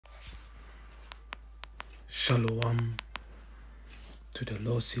Shalom to the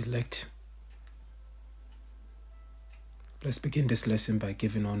Lord's elect. Let's begin this lesson by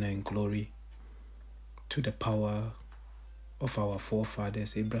giving honor and glory to the power of our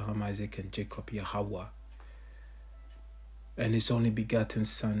forefathers, Abraham, Isaac, and Jacob, Yahawah, and his only begotten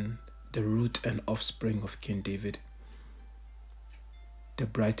Son, the root and offspring of King David, the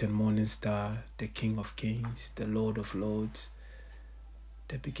bright and morning star, the King of kings, the Lord of lords,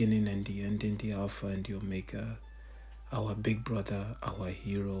 the beginning and the ending, the Alpha and the Omega, our big brother, our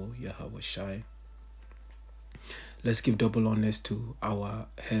hero, Yahawashi. Let's give double honors to our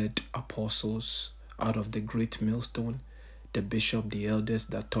head apostles out of the great millstone, the bishop, the elders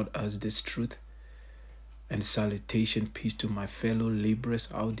that taught us this truth. And salutation, peace to my fellow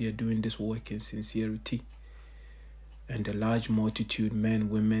laborers out there doing this work in sincerity. And the large multitude, men,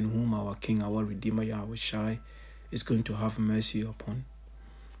 women, whom our King, our Redeemer, Yahawashi, is going to have mercy upon.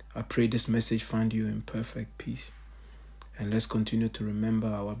 I pray this message find you in perfect peace. And let's continue to remember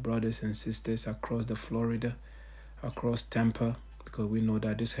our brothers and sisters across the Florida, across Tampa, because we know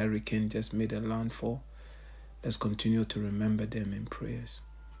that this hurricane just made a landfall. Let's continue to remember them in prayers.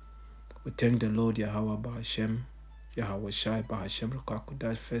 We thank the Lord Yahawah, Bahasham, Yahawashi, Bahasham,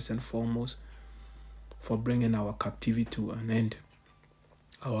 Qadash, first and foremost, for bringing our captivity to an end.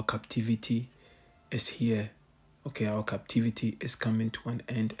 Our captivity is here. Okay, our captivity is coming to an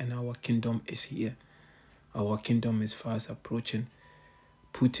end and our kingdom is here. Our kingdom is fast approaching.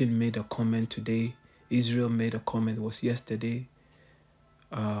 Putin made a comment today. Israel made a comment. It was yesterday.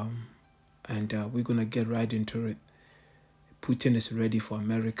 And we're going to get right into it. Putin is ready for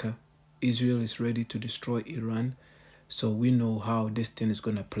America. Israel is ready to destroy Iran. So we know how this thing is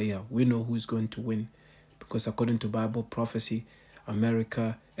going to play out. We know who's going to win. Because according to Bible prophecy,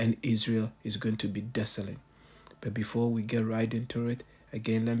 America and Israel is going to be desolate. But before we get right into it,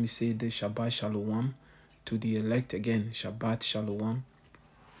 again, let me say the Shabbat Shalom to the elect. Again, Shabbat Shalom.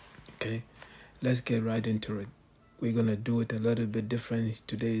 Okay, let's get right into it. We're going to do it a little bit different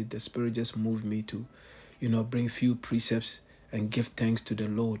today. The Spirit just moved me to, bring few precepts and give thanks to the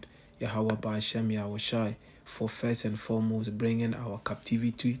Lord, Yahawah, Bahasham, Yahawashi, for first and foremost bringing our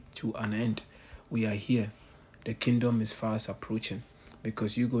captivity to an end. We are here. The kingdom is fast approaching.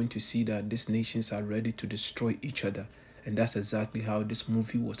 Because you're going to see that these nations are ready to destroy each other. And that's exactly how this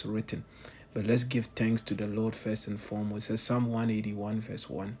movie was written. But let's give thanks to the Lord first and foremost. It says Psalm 181 verse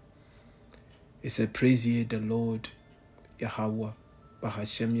 1. It said, praise ye the Lord, Yahawah,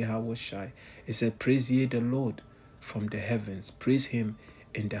 Bahasham, Yahawashi. It said, praise ye the Lord from the heavens. Praise him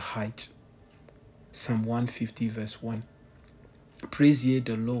in the height. Psalm 150 verse 1. Praise ye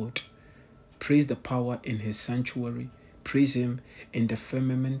the Lord. Praise the power in his sanctuary. Praise him in the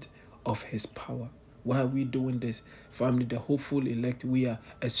firmament of his power. Why are we doing this? Family, the hopeful elect, we are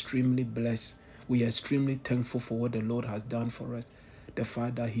extremely blessed. We are extremely thankful for what the Lord has done for us. The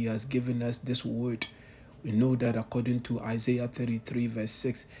fact that he has given us this word. We know that according to Isaiah 33 verse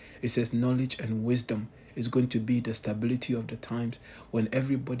 6, it says knowledge and wisdom is going to be the stability of the times. When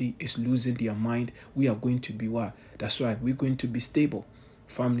everybody is losing their mind, we are going to be what? That's right, we're going to be stable.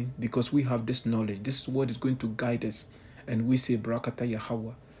 Family, because we have this knowledge. This is what is going to guide us. And we say, Barakata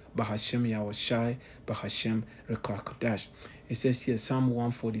Yahawah, Bahasham Yahawashi, Bahasham Qadash. It says here, Psalm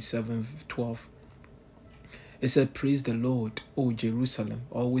 147, 12. It said, praise the Lord, O Jerusalem.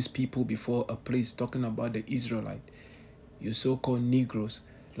 Always people before a place talking about the Israelite. You so-called Negroes,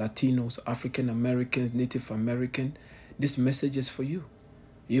 Latinos, African Americans, Native American. This message is for you.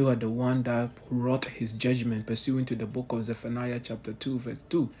 You are the one that wrought his judgment, pursuant to the book of Zephaniah chapter 2, verse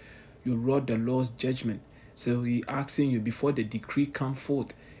 2. You wrought the Lord's judgment. So he asking you before the decree come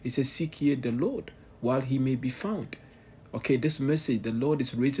forth. It says, seek ye the Lord while he may be found. Okay, this message, the Lord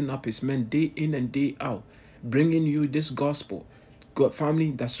is raising up his men day in and day out, bringing you this gospel. God,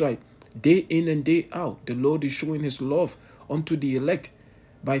 family, that's right. Day in and day out, the Lord is showing his love unto the elect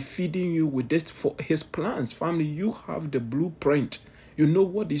by feeding you with this for his plans. Family, you have the blueprint. You know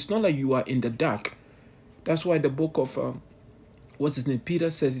what? It's not like you are in the dark. That's why the book of what's his name?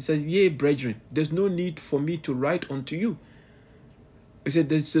 Peter says, he says, yea, brethren, there's no need for me to write unto you. He said,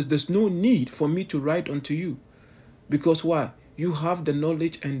 there's no need for me to write unto you. Because why? You have the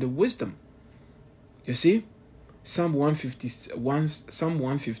knowledge and the wisdom. You see? Psalm 150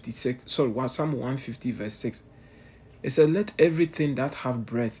 verse 6. It said, let everything that have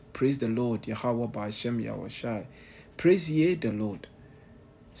breath praise the Lord, Yahawah, Bahasham, Yahawashi. Praise ye the Lord.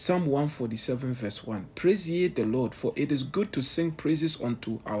 Psalm 147 verse 1. Praise ye the Lord, for it is good to sing praises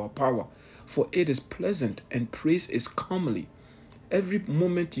unto our power, for it is pleasant and praise is comely. Every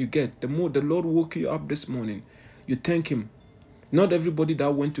moment you get, the more the Lord woke you up this morning, you thank him. Not everybody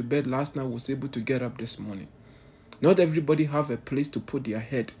that went to bed last night was able to get up this morning. Not everybody have a place to put their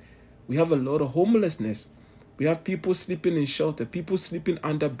head. We have a lot of homelessness. We have people sleeping in shelter, people sleeping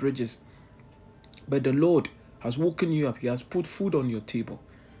under bridges. But the Lord has woken you up. He has put food on your table.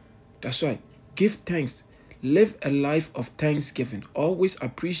 That's right. Give thanks. Live a life of thanksgiving, always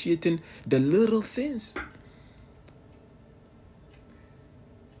appreciating the little things.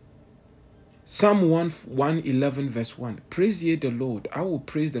 Psalm 111 verse 1. Praise ye the Lord. I will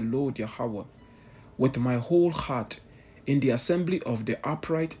praise the Lord Yahawah with my whole heart in the assembly of the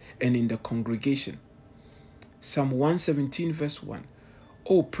upright and in the congregation. Psalm 117 verse 1.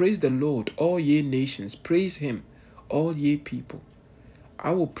 Oh, praise the Lord, all ye nations. Praise him, all ye people.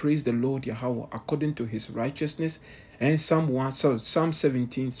 I will praise the Lord Yahawah according to his righteousness. And Psalm 7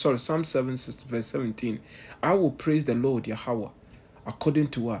 verse 17. I will praise the Lord Yahawah according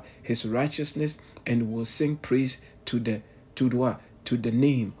to his righteousness, and will sing praise to the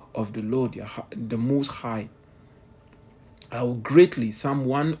name of the Lord the Most High. I will greatly, Psalm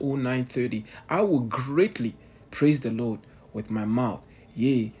 109:30. I will greatly praise the Lord with my mouth.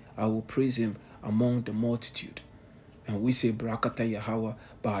 Yea, I will praise him among the multitude. And we say, Barakata Yahawah,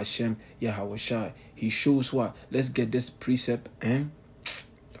 Bahasham, Yahawashi. He shows what? Let's get this precept.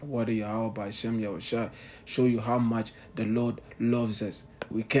 What Yahawah, Bahasham, Yahawashi. Show you how much the Lord loves us.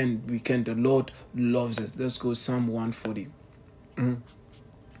 We can, the Lord loves us. Let's go Psalm 140.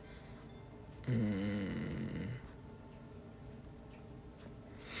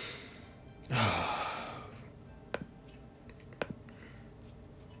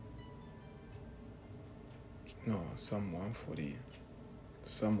 No, Psalm 140.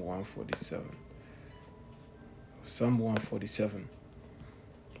 Psalm 147. Psalm 147.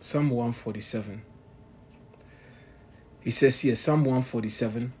 Psalm 147. It says here, Psalm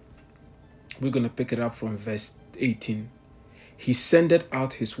 147. We're going to pick it up from verse 18. He sendeth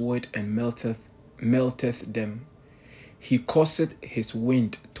out his word and melteth them. He causeth his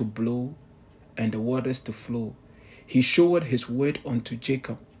wind to blow and the waters to flow. He showed his word unto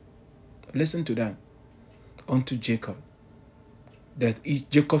Jacob. Listen to that. Unto Jacob. That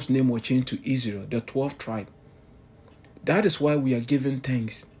Jacob's name was changed to Israel, the 12th tribe. That is why we are giving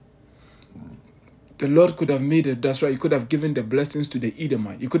thanks. The Lord could have made it. That's right. He could have given the blessings to the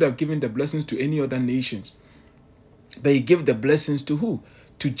Edomite. He could have given the blessings to any other nations. But he gave the blessings to who?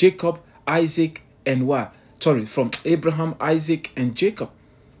 To Jacob, Isaac, and what? Sorry, from Abraham, Isaac, and Jacob.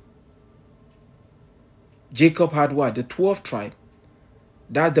 Jacob had what? The 12th tribe.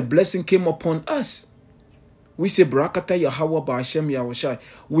 That the blessing came upon us. We say, Barakata Yahawah, Bahasham, Yahawashi.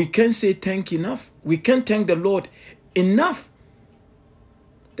 We can't say thank enough. We can't thank the Lord enough.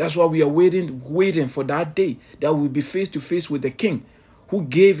 That's why we are waiting for that day that we'll be face to face with the King who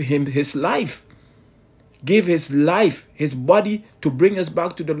gave him his life. Gave his life, his body, to bring us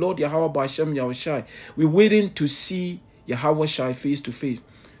back to the Lord Yahawah, Bahasham, Yahawashi. We're waiting to see Yahawashi face to face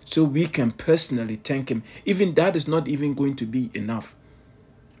so we can personally thank him. Even that is not even going to be enough.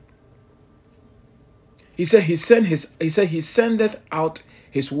 He said he sendeth out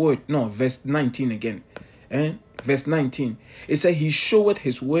his word. No, verse 19 again. Verse 19. It said he showeth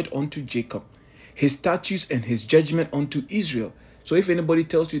his word unto Jacob, his statutes and his judgment unto Israel. So if anybody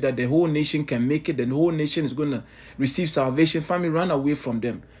tells you that the whole nation can make it, then the whole nation is going to receive salvation, family, run away from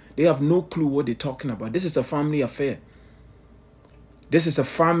them. They have no clue what they're talking about. This is a family affair. This is a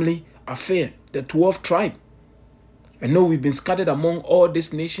family affair. The 12th tribe. I know we've been scattered among all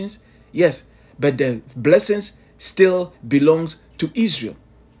these nations. Yes. But the blessings still belongs to Israel.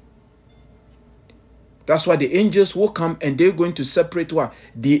 That's why the angels will come and they're going to separate what?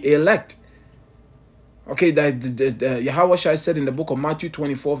 The elect. Okay, the Yahawashi said in the book of Matthew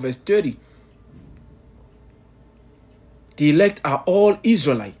 24 verse 30. The elect are all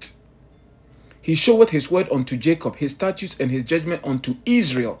Israelites. He showeth his word unto Jacob, his statutes and his judgment unto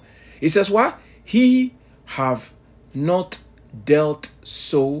Israel. He says what? He have not dealt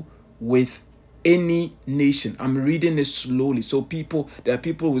so with any nation. I'm reading it slowly. So there are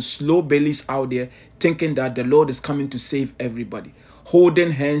people with slow bellies out there thinking that the Lord is coming to save everybody. Holding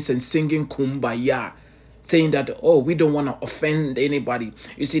hands and singing kumbaya. Saying that, oh, we don't want to offend anybody.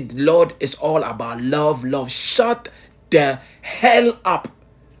 You see, the Lord is all about love, love. Shut the hell up.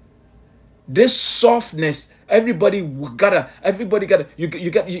 This softness, everybody gotta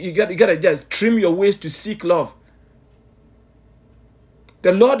just trim your waist to seek love.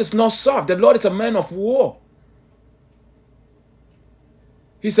 The Lord is not soft. The Lord is a man of war.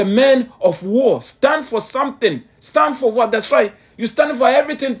 He's a man of war. Stand for something. Stand for what? That's right. You stand for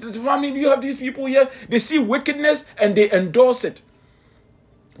everything. The family, you have these people here. They see wickedness and they endorse it.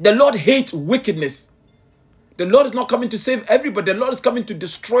 The Lord hates wickedness. The Lord is not coming to save everybody. The Lord is coming to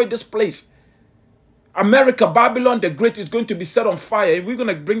destroy this place. America, Babylon the Great is going to be set on fire. We're going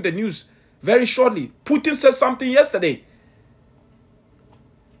to bring the news very shortly. Putin said something yesterday.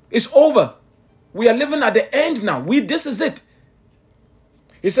 It's over. We are living at the end now. This is it.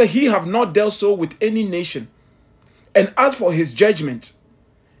 He said, he have not dealt so with any nation. And as for his judgments,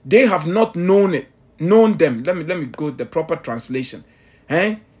 they have not known them. Let me go the proper translation.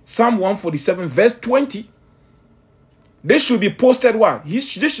 Psalm 147 verse 20. This should be posted. What? This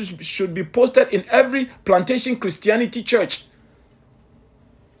should be posted in every plantation Christianity church.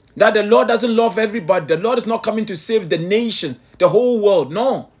 That the Lord doesn't love everybody. The Lord is not coming to save the nations, the whole world.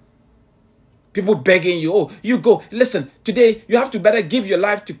 No. People begging you, oh, you go. Listen, today you have to better give your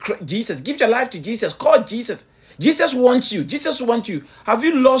life to Jesus. Give your life to Jesus. Call Jesus. Jesus wants you. Jesus wants you. Have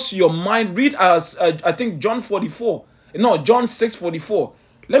you lost your mind? Read as I think John 44. No, John 6:44.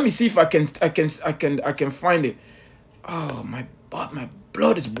 Let me see if I can find it. Oh my God, my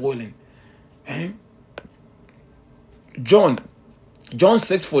blood is boiling. John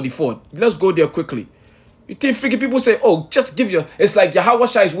 6:44. Let's go there quickly. You think people say, oh, just give your... It's like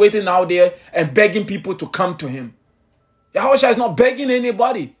Yahawashi is waiting out there and begging people to come to him. Yahawashi is not begging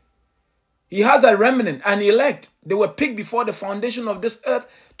anybody. He has a remnant, an elect. They were picked before the foundation of this earth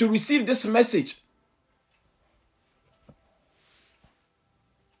to receive this message.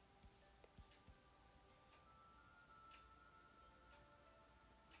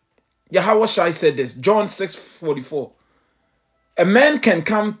 Yahawashi said this, John 6:44. A man can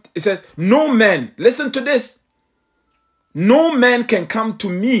come, it says, no man, listen to this. No man can come to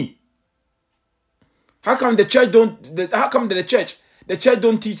me. How come the church the church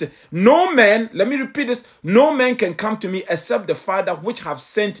don't teach it? No man, let me repeat this. No man can come to me except the Father which have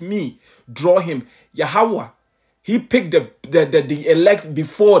sent me, draw him. Yahawah, he picked the elect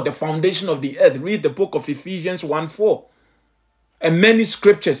before the foundation of the earth. Read the book of Ephesians 1:4 and many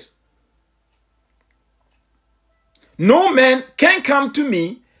scriptures. No man can come to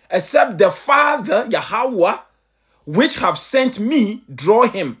me except the Father, Yahawah, which have sent me, draw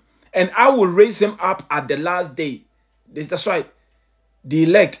him, and I will raise him up at the last day. That's right. The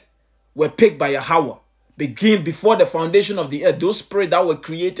elect were picked by Yahawah, begin before the foundation of the earth. Those spirits that were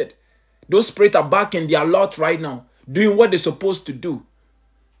created, those spirits are back in their lot right now, doing what they're supposed to do,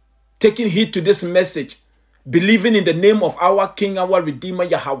 taking heed to this message, believing in the name of our King, our Redeemer,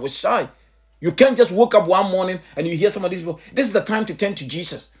 Yahawashi. You can't just wake up one morning and you hear some of these people. This is the time to turn to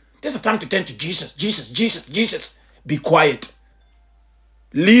Jesus. This is the time to turn to Jesus. Jesus, Jesus, Jesus. Be quiet.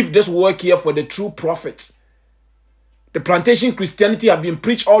 Leave this work here for the true prophets. The plantation Christianity have been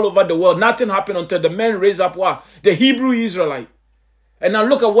preached all over the world. Nothing happened until the men raised up what? The Hebrew Israelite. And now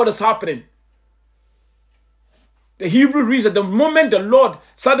look at what is happening. The Hebrew reason, the moment the Lord,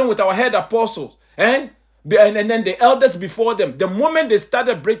 starting with our head apostles, and then the elders before them, the moment they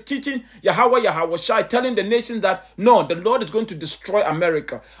started teaching Yahawah, Yahawashi, telling the nations that, no, the Lord is going to destroy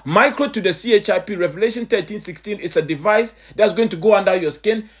America. Micro to the CHIP, Revelation 13:16 is a device that's going to go under your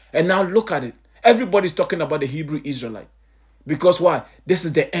skin. And now look at it. Everybody's talking about the Hebrew Israelite. Because why? This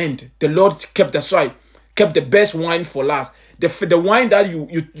is the end. The Lord kept, that's right, kept the best wine for last. The wine that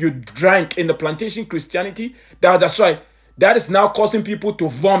you drank in the plantation Christianity, that's right, that is now causing people to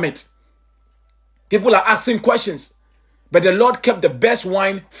vomit. People are asking questions, but the Lord kept the best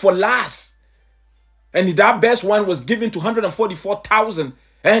wine for last. And that best wine was given to 144,000.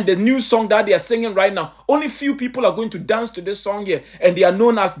 And the new song that they are singing right now, only few people are going to dance to this song here. And they are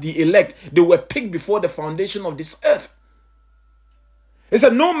known as the elect. They were picked before the foundation of this earth. It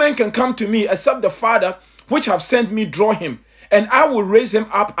said, no man can come to me except the Father which have sent me, draw him. And I will raise him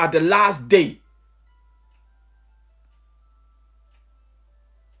up at the last day.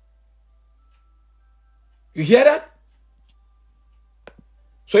 You hear that?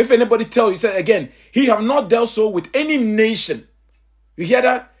 So if anybody tells you, say again, he have not dealt so with any nation. You hear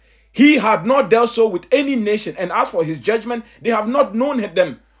that? He had not dealt so with any nation. And as for his judgment, they have not known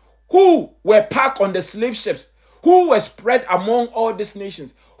them. Who were packed on the slave ships? Who were spread among all these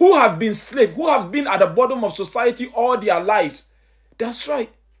nations? Who have been slaves? Who have been at the bottom of society all their lives? That's right.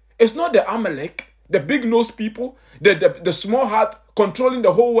 It's not the Amalek, the big-nosed people, the small heart controlling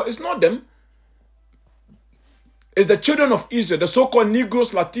the whole world. It's not them. It's the children of Israel, the so-called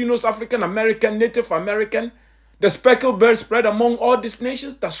Negroes, Latinos, African American, Native American, the speckled birds spread among all these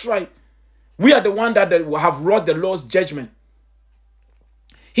nations. That's right. We are the one that have wrought the Lord's judgment.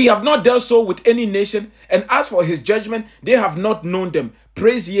 He have not dealt so with any nation, and as for his judgment, they have not known them.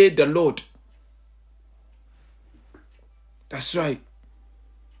 Praise ye the Lord. That's right.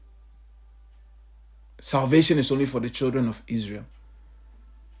 Salvation is only for the children of Israel.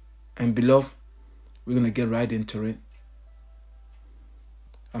 And beloved, We're going to get right into it.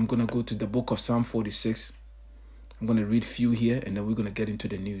 I'm going to go to the book of Psalm 46. I'm going to read few here, and then we're going to get into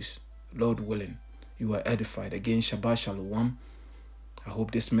the news. Lord willing, you are edified. Again, Shabbat Shalom. I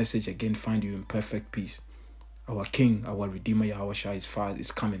hope this message again find you in perfect peace. Our King, our Redeemer, Yahawashi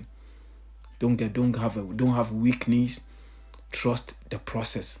is coming. Don't have weak knees. Trust the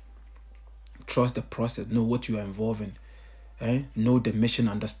process. Trust the process. Know what you are involved in. Know the mission.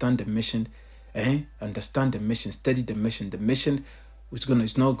 Understand the mission. Understand the mission. Study the mission. The mission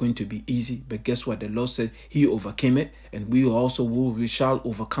it's not going to be easy. But guess what? The Lord said He overcame it, and we shall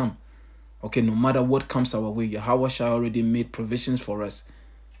overcome. Okay, no matter what comes our way, Yahawashi already made provisions for us.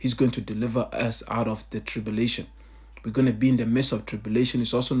 He's going to deliver us out of the tribulation. We're going to be in the midst of tribulation.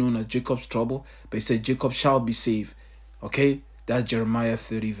 It's also known as Jacob's trouble. But He said Jacob shall be saved. Okay, that's Jeremiah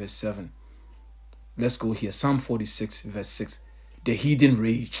 30 verse 7. Let's go here. Psalm 46 verse 6. The heathen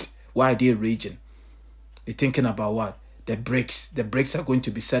raged. Why are they raging? They're thinking about what? The BRICS. The BRICS are going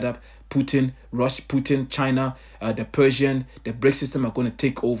to be set up. Putin, China, the Persian, the BRICS system are going to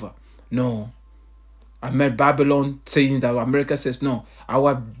take over. No. I met Babylon saying that America says, no,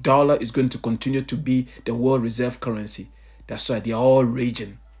 our dollar is going to continue to be the world reserve currency. That's why they are all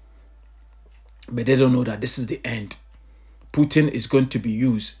raging. But they don't know that this is the end. Putin is going to be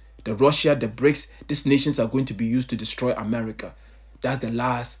used. The Russia, the BRICS, these nations are going to be used to destroy America. That's the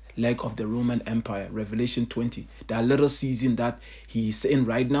last leg of the Roman Empire, Revelation 20. That little season that he's in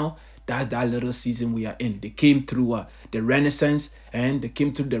right now, that's that little season we are in. They came through the Renaissance, and they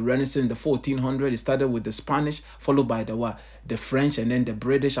came through the Renaissance in the 1400s. It started with the Spanish, followed by the French, and then the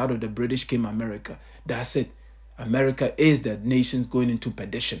British. Out of the British came America. That's it. America is the nation going into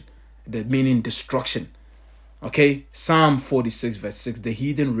perdition, that meaning destruction. Okay, Psalm 46 verse 6. The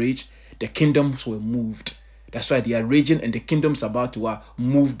heathen raged, the kingdoms were moved. That's why they are raging, and the kingdom's about to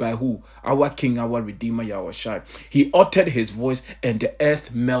move by who? Our King, our Redeemer, Yahawashi. He uttered His voice, and the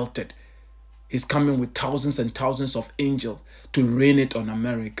earth melted. He's coming with thousands and thousands of angels to rain it on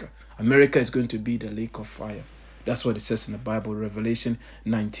America. America is going to be the lake of fire. That's what it says in the Bible, Revelation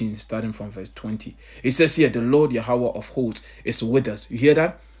 19, starting from verse 20. It says here, the Lord Yahawah of hosts is with us. You hear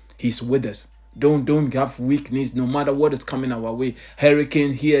that? He's with us. Don't have weakness, no matter what is coming our way.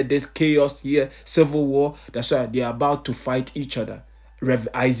 Hurricane here, there's chaos here, civil war. That's why they are about to fight each other.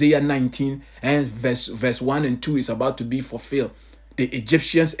 Isaiah 19 and verse 1 and 2 is about to be fulfilled. The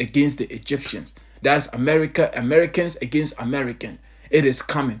Egyptians against the Egyptians. That's Americans against Americans. It is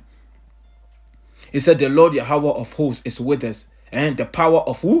coming. It said the Lord Yahawah of hosts is with us. And the power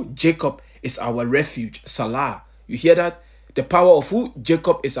of who? Jacob is our refuge. Salah. You hear that? The power of who?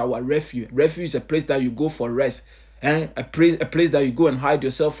 Jacob is our refuge. Refuge is a place that you go for rest. And a place that you go and hide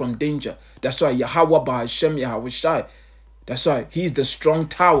yourself from danger. That's why Yahawah, Bahasham, Yahawashi. That's why He's the strong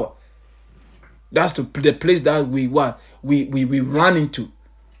tower. That's the place that we run into.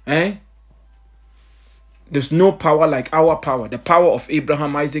 There's no power like our power. The power of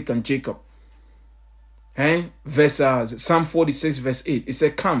Abraham, Isaac, and Jacob. Psalm 46 verse 8. It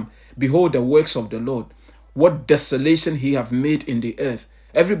said, come, behold the works of the Lord. What desolation He have made in the earth.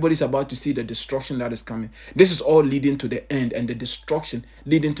 Everybody's about to see the destruction that is coming. This is all leading to the end, and the destruction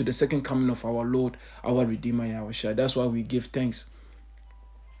leading to the second coming of our Lord, our Redeemer, Yahawashi. That's why we give thanks.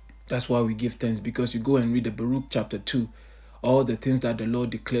 That's why we give thanks, because you go and read the Baruch chapter 2. All the things that the Lord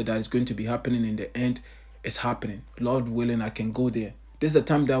declared that is going to be happening in the end is happening. Lord willing, I can go there. This is the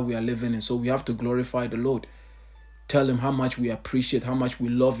time that we are living in, so we have to glorify the Lord. Tell Him how much we appreciate, how much we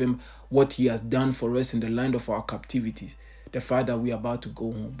love Him, what He has done for us in the land of our captivities. The fact that we are about to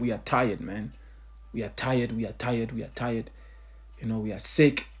go home. We are tired, man. We are tired. We are tired. We are tired. We are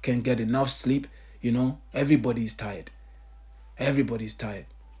sick. Can't get enough sleep. Everybody is tired. Everybody is tired.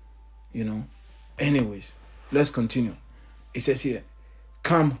 Anyways, let's continue. It says here,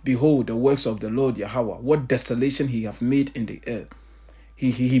 come, behold the works of the Lord Yahawah. What desolation He hath made in the earth.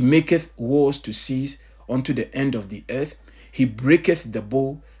 He maketh wars to cease unto the end of the earth. He breaketh the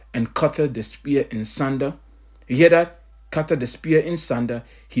bow and cutteth the spear in sunder. You hear that? Cutteth the spear in sunder.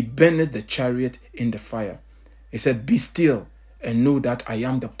 He burneth the chariot in the fire. He said, be still and know that I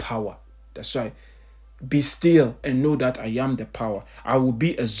am the power. That's right. Be still and know that I am the power. I will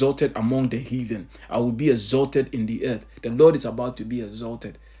be exalted among the heathen. I will be exalted in the earth. The Lord is about to be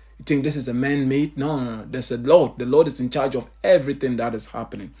exalted. You think this is a man-made? No. There's a Lord. The Lord is in charge of everything that is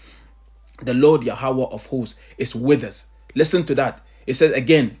happening. The Lord Yahawah of hosts is with us. Listen to that. It says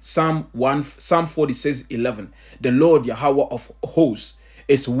again, Psalm 46:11. The Lord Yahawah of hosts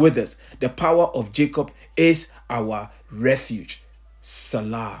is with us. The power of Jacob is our refuge.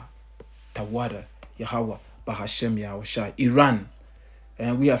 Salah, Tawada, Yahawah, Bahasham, Yahawashi. Iran.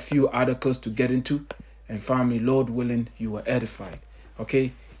 And we have few articles to get into. And family, Lord willing, you are edified.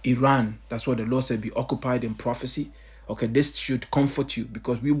 Okay, Iran, that's what the Lord said, be occupied in prophecy. Okay, this should comfort you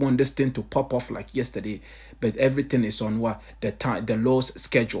because we want this thing to pop off like yesterday. But everything is on what? The time, the Lord's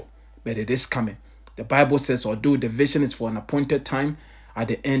schedule. But it is coming. The Bible says, although the vision is for an appointed time, at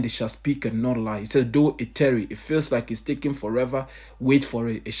the end it shall speak and not lie. It says, though it tarry, it feels like it's taking forever, wait for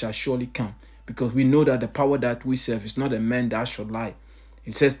it, it shall surely come. Because we know that the power that we serve is not a man that should lie.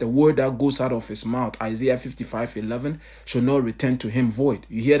 It says the word that goes out of his mouth, Isaiah 55:11, shall not return to him void.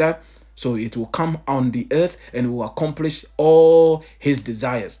 You hear that? So it will come on the earth and it will accomplish all his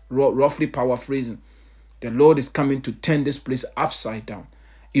desires. Roughly paraphrasing, the Lord is coming to turn this place upside down.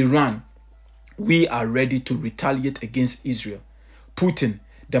 Iran, we are ready to retaliate against Israel. Putin,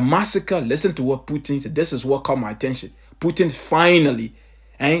 the massacre, listen to what Putin said. This is what caught my attention. Putin finally,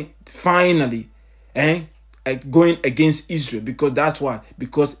 going against Israel, because that's why,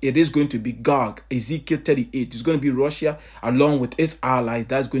 because it is going to be Gog, Ezekiel 38. It's going to be Russia along with its allies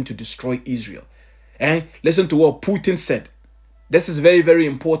that's going to destroy Israel. And listen to what Putin said. This is very, very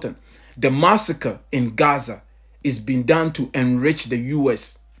important. The massacre in Gaza is being done to enrich the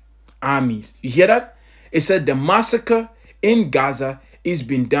U.S. armies. You hear that? It said the massacre in Gaza is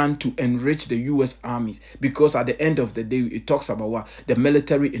being done to enrich the U.S. armies, because at the end of the day, it talks about what? The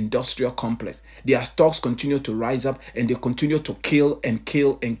military-industrial complex. Their stocks continue to rise up and they continue to kill and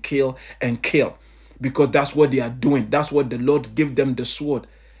kill and kill and kill, because that's what they are doing. That's what the Lord gave them the sword.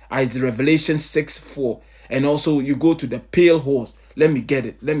 As Revelation 6:4. And also you go to the pale horse. Let me get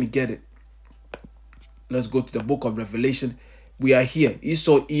it. Let's go to the book of Revelation. We are here.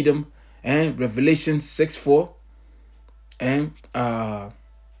 Esau, Edom, and Revelation 6:4. And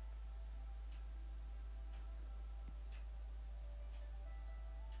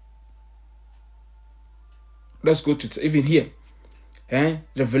let's go to even here.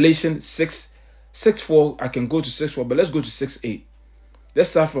 Revelation 6:4. I can go to 6:4, but let's go to 6:8.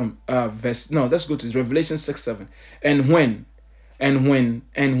 Let's start from let's go to Revelation 6:7. And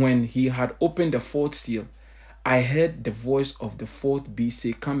when he had opened the fourth seal, I heard the voice of the fourth beast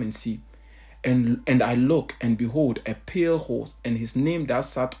say, come and see. And I looked, and behold, a pale horse, and his name that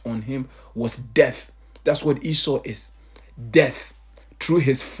sat on him was Death. That's what Esau is. Death. Through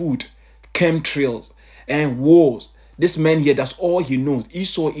his food, chemtrails, and wars. This man here, that's all he knows.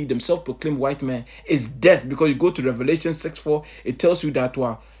 Esau, Edom, self-proclaimed white man, is death. Because you go to Revelation 6:4, it tells you that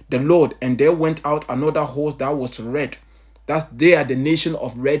the Lord, and there went out another horse that was red. They are the nation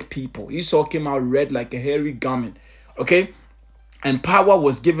of red people. Esau came out red like a hairy garment. Okay? And power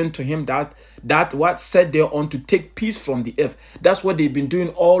was given to him that what said thereon to take peace from the earth. That's what they've been doing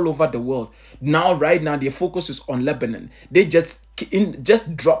all over the world. Now, right now, their focus is on Lebanon. They just killing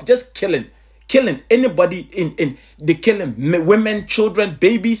anybody they killing women, children,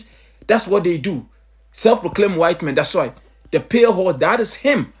 babies. That's what they do. Self-proclaimed white man. That's right. The pale horse, that is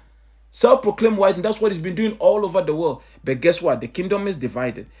him. Self-proclaimed white man. That's what he's been doing all over the world. But guess what? The kingdom is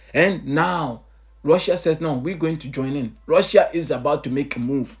divided. And now Russia says, no, we're going to join in. Russia is about to make a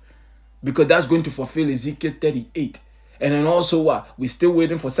move, because that's going to fulfill Ezekiel 38. And then also we're still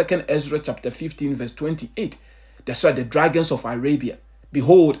waiting for 2 Ezra chapter 15 verse 28. That's right, the dragons of Arabia.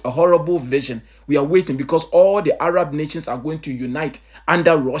 Behold, a horrible vision. We are waiting, because all the Arab nations are going to unite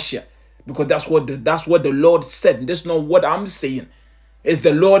under Russia, because that's what the Lord said. That's not what I'm saying. It's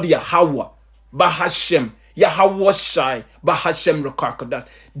the Lord Yahawah, Bahasham, Yahawashi, Bahasham Rawchaa.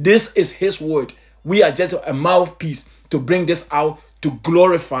 This is his word. We are just a mouthpiece to bring this out to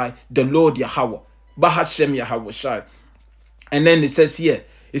glorify the Lord Yahawah. Bahasham Yahawashi. And then it says here,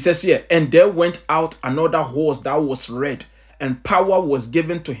 and there went out another horse that was red, and power was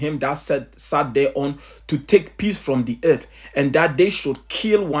given to him that sat thereon to take peace from the earth, and that they should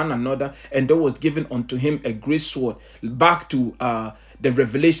kill one another, and there was given unto him a great sword. Back to the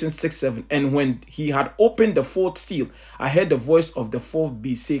Revelation 6:7. And when he had opened the fourth seal, I heard the voice of the fourth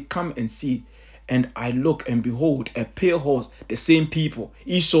beast say, come and see. And I look, and behold, a pale horse, the same people,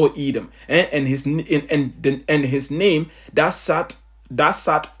 Esau, Edom, and his name that sat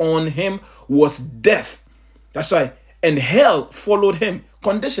on him was Death. That's right. And hell followed him.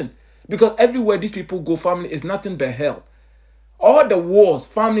 Condition. Because everywhere these people go, family, is nothing but hell. All the wars,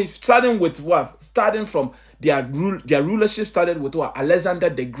 family, starting with what? Starting from their rulership started with what? Alexander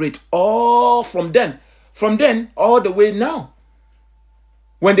the Great. All from then, all the way now.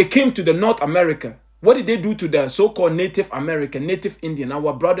 When they came to the North America, what did they do to the so-called Native American, Native Indian,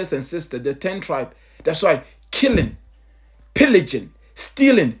 our brothers and sisters, the 10 tribe? That's right, killing, pillaging,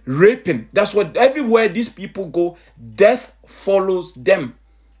 stealing, raping. That's what, everywhere these people go, death follows them.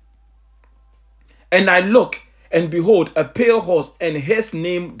 And I look, And behold, a pale horse, and his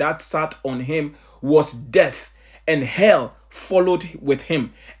name that sat on him was Death, and hell followed with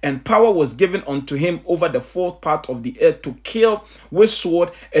him. And power was given unto him over the fourth part of the earth to kill with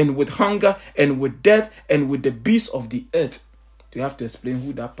sword, and with hunger, and with death, and with the beasts of the earth. Do you have to explain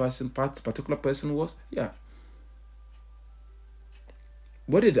who that particular person was? Yeah.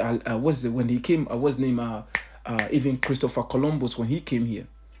 What did when he came? What's his name? Even Christopher Columbus, when he came here,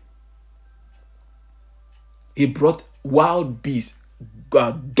 he brought wild beasts,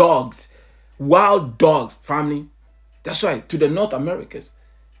 dogs, wild dogs, family. That's right, to the North Americas.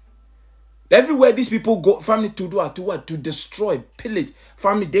 Everywhere these people go, family, to do what? To what? To destroy, pillage.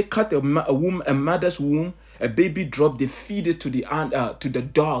 Family, they cut a mother's womb, a baby drop, they feed it to the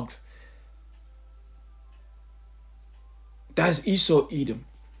dogs. That's Esau, Edom.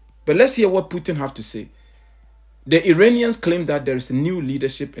 But let's hear what Putin have to say. The Iranians claim that there is a new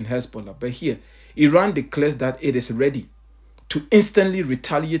leadership in Hezbollah, but here, Iran declares that it is ready to instantly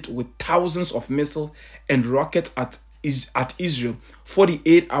retaliate with thousands of missiles and rockets at Israel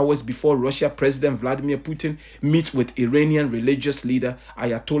 48 hours before Russia President Vladimir Putin meets with Iranian religious leader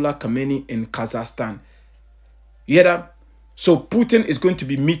Ayatollah Khamenei in Kazakhstan. You hear that? So Putin is going to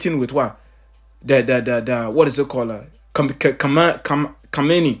be meeting with what? What is it called?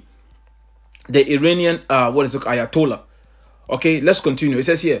 Khamenei, the Iranian Ayatollah. Okay, let's continue. It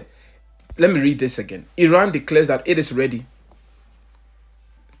says here, let me read this again. Iran declares that it is ready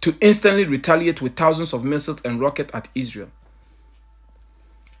to instantly retaliate with thousands of missiles and rockets at Israel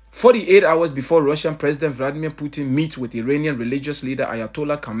 48 hours before Russian President Vladimir Putin meets with Iranian religious leader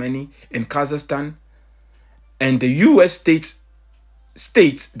Ayatollah Khamenei in Kazakhstan. And the US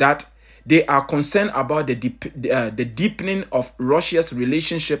states that they are concerned about the deepening of Russia's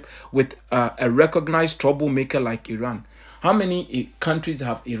relationship with a recognized troublemaker like Iran. How many countries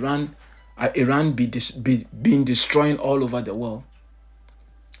have Iran been destroying all over the world?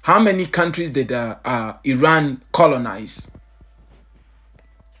 How many countries did Iran colonize?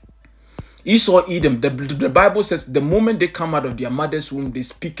 Esau, Edom, the Bible says the moment they come out of their mother's womb, they're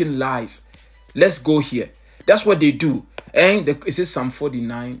speaking lies. Let's go here. That's what they do. And is it Psalm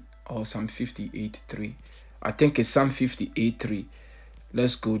 49 or Psalm 58:3? I think it's Psalm 58:3.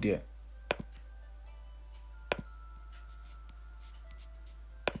 Let's go there.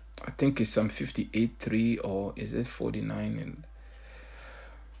 I think it's Psalm 58:3, or is it 49? And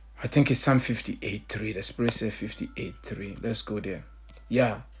I think it's Psalm 58:3. The Spirit says 58:3. Let's go there.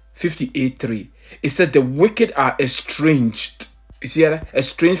 Yeah, 58:3. It said the wicked are estranged. You see that?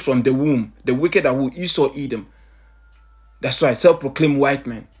 Estranged from the womb. The wicked are who? Esau, Edom. That's right. Self-proclaimed white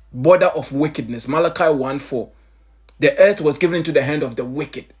man. Border of wickedness. Malachi 1:4. The earth was given into the hand of the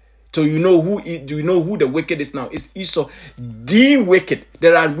wicked. So you know who? Do you know who the wicked is now? It's Esau, the wicked.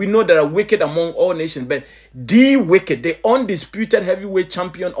 We know there are wicked among all nations, but the wicked, the undisputed heavyweight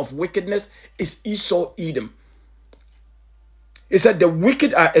champion of wickedness, is Esau, Edom. It said the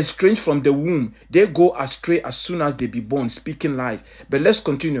wicked are estranged from the womb; they go astray as soon as they be born, speaking lies. But let's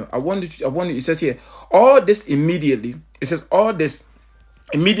continue. It says here, all this immediately. It says all this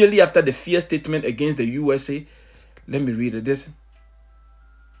immediately after the fear statement against the USA. Let me read it. This.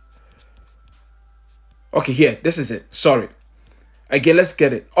 Okay, here, this is it. Sorry. Again, let's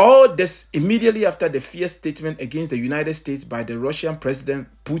get it. All this immediately after the fierce statement against the United States by the Russian President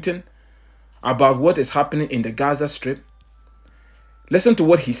Putin about what is happening in the Gaza Strip. Listen to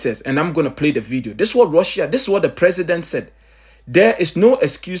what he says, and I'm going to play the video. This is what the president said. There is no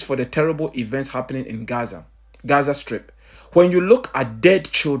excuse for the terrible events happening in Gaza Strip. When you look at dead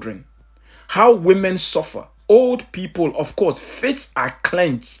children, how women suffer, old people, of course, fists are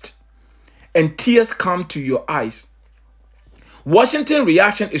clenched, and tears come to your eyes. Washington's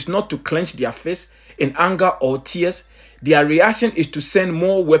reaction is not to clench their fists in anger or tears. Their reaction is to send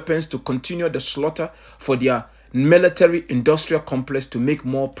more weapons to continue the slaughter for their military industrial complex to make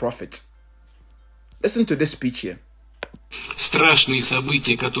more profit. Listen to this speech here. Страшные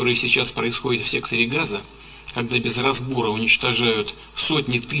события, которые сейчас происходят в секторе Газа, когда без разбора уничтожают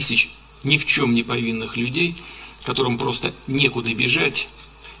сотни тысяч ни в чем не повинных людей, которым просто некуда бежать,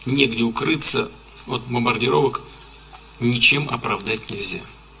 негде укрыться от бомбардировок, ничем оправдать нельзя.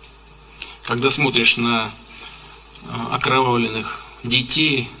 Когда смотришь на окровавленных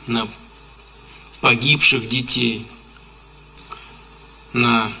детей, на погибших детей,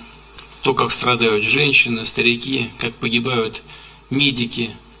 на то, как страдают женщины, старики, как погибают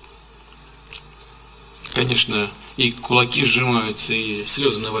медики, конечно, и кулаки сжимаются, и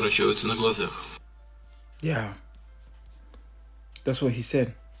слезы наворачиваются на глазах. Yeah, that's what he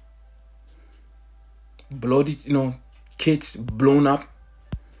said. Bloody, kids blown up.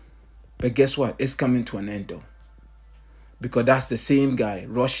 But guess what? It's coming to an end though. because that's the same guy,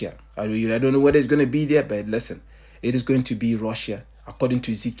 Russia. I don't know whether it's going to be there, but listen, it is going to be Russia, according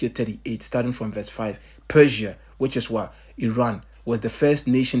to Ezekiel 38, starting from verse 5. Persia, which is what? Iran, was the first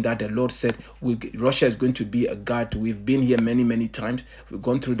nation that the Lord said Russia is going to be a god to. We've been here many, many times. We've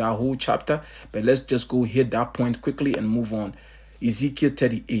gone through that whole chapter, but let's just go hit that point quickly and move on. Ezekiel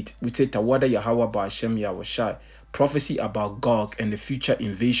 38, we say Tawada Yahawah Bahasham Yahawashi, prophecy about Gog and the future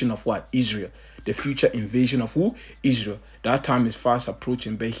invasion of what? Israel. The future invasion of who? Israel. That time is fast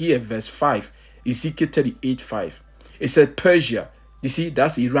approaching. But here, verse 5, Ezekiel 38, 5. It said Persia. You see,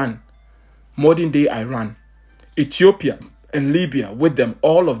 that's Iran. Modern day Iran. Ethiopia and Libya with them,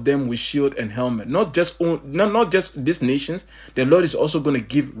 all of them with shield and helmet. Not just these nations. The Lord is also going to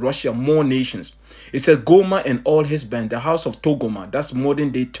give Russia more nations. It says Goma and all his band, the house of Togoma, that's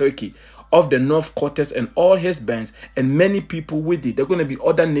modern day Turkey, of the north quarters and all his bands, and many people with it. There are going to be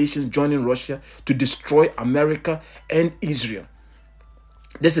other nations joining Russia to destroy America and Israel.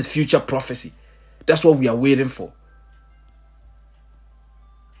 This is future prophecy. That's what we are waiting for.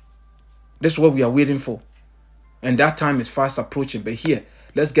 This is what we are waiting for. And that time is fast approaching. But here,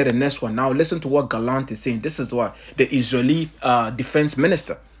 let's get the next one. Now, listen to what Gallant is saying. This is what the Israeli defense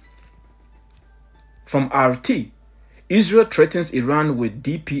minister from RT. Israel threatens Iran with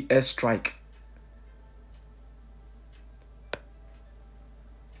DPS strike.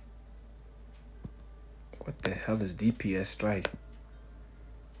 What the hell is DPS strike?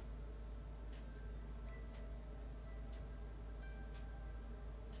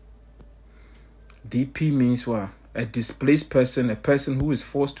 DP means what? A displaced person, a person who is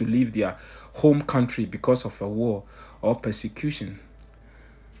forced to leave their home country because of a war or persecution.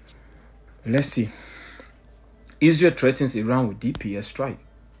 Let's see. Israel threatens Iran with DPS strike.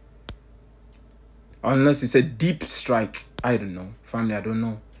 Unless it's a deep strike. I don't know. Family, I don't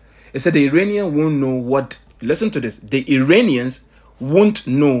know. It said the Iranians won't know what... Listen to this. The Iranians won't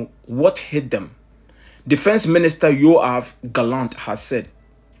know what hit them. Defense Minister Yoav Gallant has said,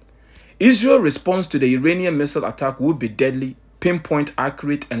 Israel's response to the Iranian missile attack would be deadly, pinpoint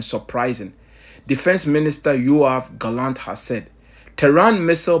accurate, and surprising. Defense Minister Yoav Gallant has said, Tehran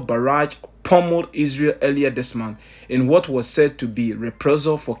missile barrage pummeled Israel earlier this month in what was said to be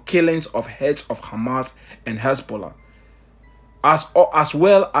reprisal for killings of heads of Hamas and Hezbollah, as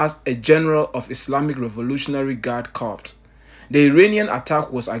well as a general of Islamic Revolutionary Guard Corps. The Iranian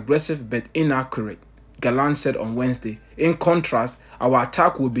attack was aggressive but inaccurate, Gallant said on Wednesday. In contrast, our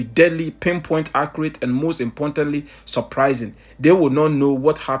attack will be deadly, pinpoint accurate, and most importantly, surprising. They will not know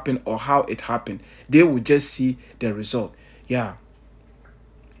what happened or how it happened. They will just see the result. Yeah.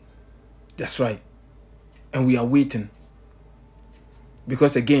 That's right. And we are waiting.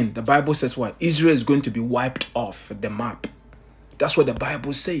 Because again, the Bible says what? Israel is going to be wiped off the map. That's what the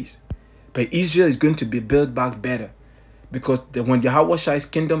Bible says. But Israel is going to be built back better. Because when Yahawashi's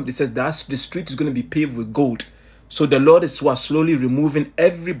kingdom, it says that the street is going to be paved with gold. So the Lord is what? Slowly removing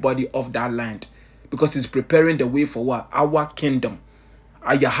everybody off that land. Because he's preparing the way for what? Our kingdom.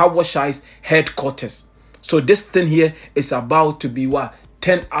 Our Yahawashi's headquarters. So this thing here is about to be what?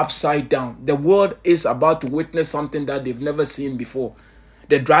 Turned upside down. The world is about to witness something that they've never seen before.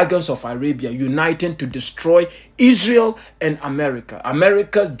 The dragons of Arabia uniting to destroy Israel and America.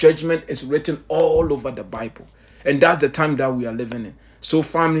 America's judgment is written all over the Bible. And that's the time that we are living in. So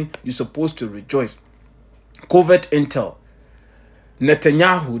family, you're supposed to rejoice. Covert intel.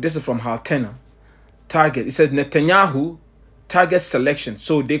 Netanyahu, this is from Haltena. Target. It says Netanyahu target selection.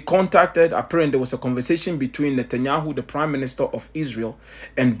 So they contacted, apparently there was a conversation between Netanyahu, the Prime Minister of Israel,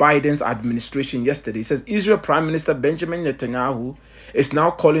 and Biden's administration yesterday. It says Israel Prime Minister Benjamin Netanyahu is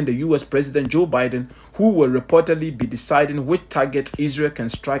now calling the US President Joe Biden, who will reportedly be deciding which targets Israel can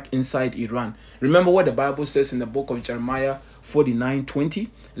strike inside Iran. Remember what the Bible says in the book of Jeremiah 49:20?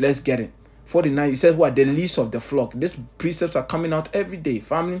 Let's get it. 49, it says what? The least of the flock. These precepts are coming out every day,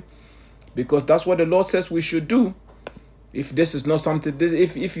 family, because that's what the Lord says we should do. If this is not something,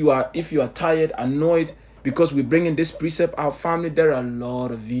 if you are tired, annoyed because we're bringing this precept out, family, there are a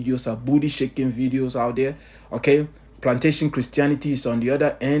lot of videos, booty shaking videos out there. Okay, plantation Christianity is on the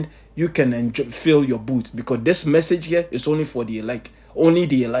other end. You can enjoy, fill your boots, because this message here is only for the elect, only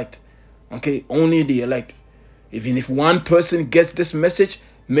the elect. Okay, only the elect. Even if one person gets this message,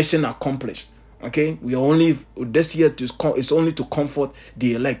 mission accomplished. Okay, we are only this year it's only to comfort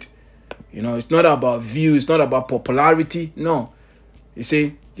the elect. You know, it's not about view, it's not about popularity. No. You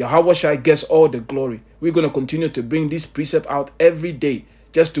see, Yahawashi gets all the glory. We're going to continue to bring this precept out every day,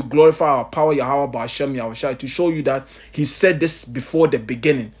 just to glorify our power, Yahawah, Bahasham, Yahawashi, to show you that he said this before the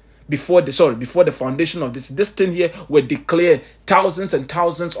beginning, before the foundation of this thing here were declared thousands and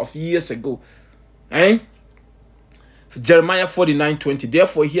thousands of years ago. Eh? Jeremiah 49:20.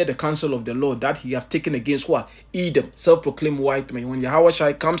 Therefore, hear the counsel of the Lord that he hath taken against what? Edom, self-proclaimed white man. When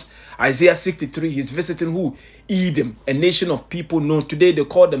Yahawashi comes, Isaiah 63, he's visiting who? Edom, a nation of people known. Today, they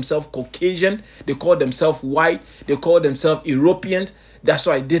call themselves Caucasian. They call themselves white. They call themselves European. That's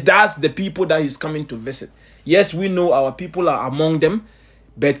why. That's the people that he's coming to visit. Yes, we know our people are among them.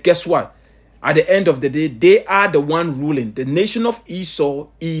 But guess what? At the end of the day, they are the one ruling. The nation of Esau,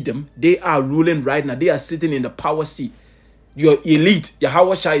 Edom, they are ruling right now. They are sitting in the power seat. Your elite,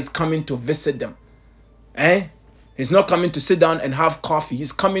 Yahawashi, is coming to visit them. He's not coming to sit down and have coffee.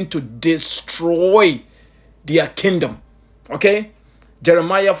 He's coming to destroy their kingdom. Okay?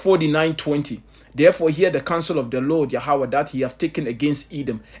 Jeremiah 49:20. Therefore hear the counsel of the Lord Yahawah that he hath taken against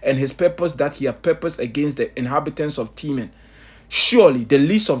Edom, and his purpose that he hath purposed against the inhabitants of Teman. Surely the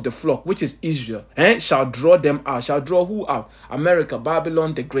least of the flock, which is Israel, shall draw them out. Shall draw who out? America,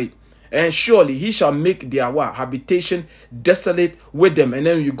 Babylon the Great. And surely he shall make their habitation desolate with them. And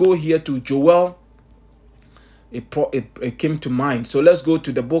then you go here to Joel. It came to mind. So let's go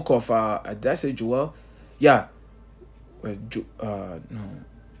to the book of did I say Joel? Yeah. No.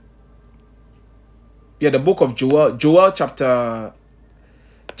 Yeah, the book of Joel. Joel chapter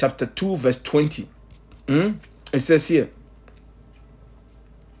 2, verse 20. It says here.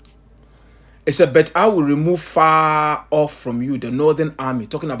 It said, but I will remove far off from you the northern army,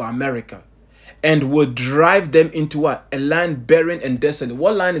 talking about America, and will drive them into what? A land barren and desolate.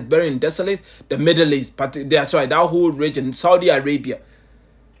 What land is barren and desolate? The Middle East. That's right, that whole region, Saudi Arabia.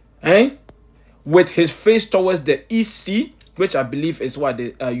 With his face towards the East Sea, which I believe is what?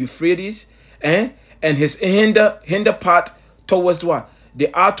 The Euphrates. And his hinder part towards what? The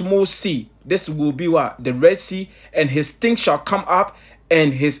utmost sea. This will be what? The Red Sea. And his stink shall come up,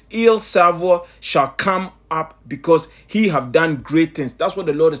 and his ill savour shall come up, because he have done great things. That's what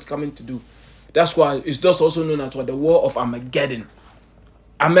the Lord is coming to do. That's why it's just also known as what? The war of Armageddon.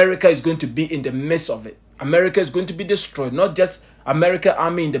 America is going to be in the midst of it. America is going to be destroyed. Not just American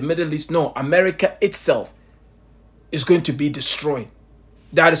army in the Middle East. No, America itself is going to be destroyed.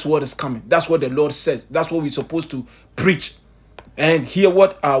 That is what is coming. That's what the Lord says. That's what we're supposed to preach. And hear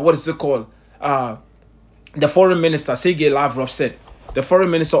what is it called? The foreign minister, Sergei Lavrov, said. The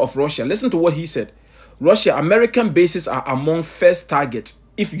foreign minister of Russia. Listen to what he said. Russia, American bases are among first targets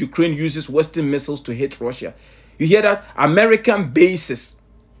if Ukraine uses Western missiles to hit Russia. You hear that? American bases.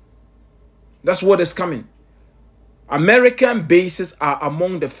 That's what is coming. American bases are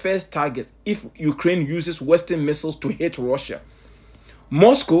among the first targets if Ukraine uses Western missiles to hit Russia.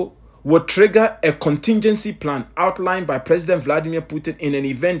 Moscow will trigger a contingency plan outlined by President Vladimir Putin in an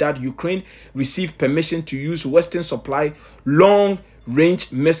event that Ukraine received permission to use Western supply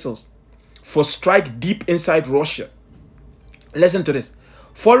long-range missiles for strike deep inside Russia. Listen to this.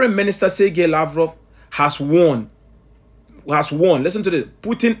 Foreign Minister Sergei Lavrov has warned. Listen to this.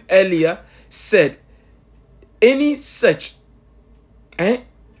 Putin earlier said any such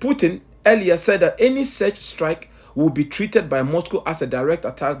Putin earlier said that any such strike will be treated by Moscow as a direct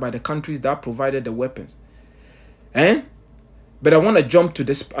attack by the countries that provided the weapons. But I want to jump to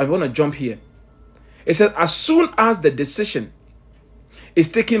this. I want to jump here. It says, as soon as the decision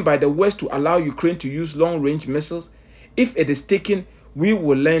is taken by the West to allow Ukraine to use long-range missiles, if it is taken, we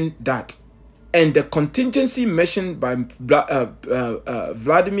will learn that. And the contingency mentioned by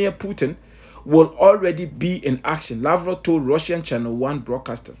Vladimir Putin will already be in action, Lavrov told Russian Channel 1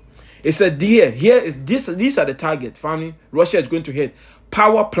 broadcaster. It said, these are the target, family. Russia is going to hit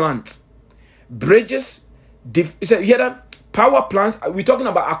power plants, bridges. It said, you hear that? Power plants, we're talking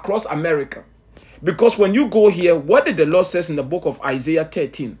about across America. Because when you go here, what did the Lord says in the book of Isaiah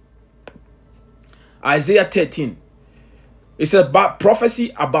 13? Isaiah 13. It's a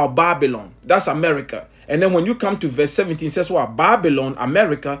prophecy about Babylon. That's America. And then when you come to verse 17, it says what? Babylon,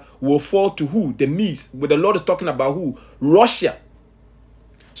 America, will fall to who? The Medes. But the Lord is talking about who? Russia.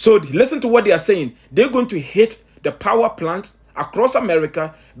 So listen to what they are saying. They're going to hit the power plants across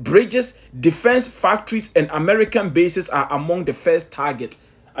America, bridges, defense factories, and American bases are among the first target.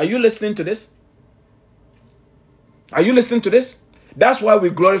 Are you listening to this? Are you listening to this? That's why we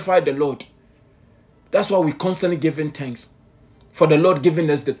glorify the Lord. That's why we constantly give him thanks for the Lord giving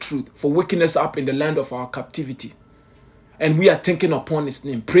us the truth, for waking us up in the land of our captivity. And we are thinking upon his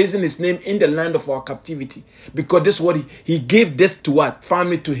name, praising his name in the land of our captivity. Because this is what he gave this to what?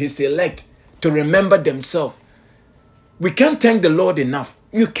 Family, to his elect, to remember themselves. We can't thank the Lord enough.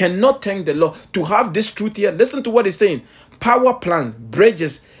 You cannot thank the Lord. To have this truth here, listen to what he's saying. Power plants,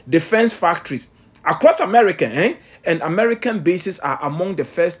 bridges, defense factories. Across America, and American bases are among the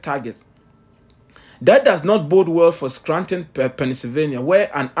first targets. That does not bode well for Scranton, Pennsylvania,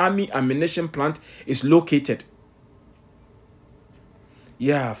 where an army ammunition plant is located.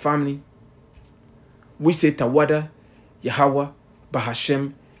 Yeah, family. We say Tawada, Yahawah,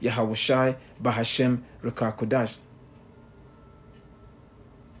 Bahasham, Yahawashi, Bahasham, Qadash.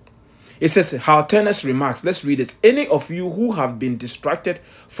 It says, Haltenus remarks, let's read it. Any of you who have been distracted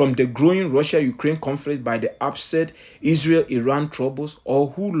from the growing Russia-Ukraine conflict by the upset Israel-Iran troubles, or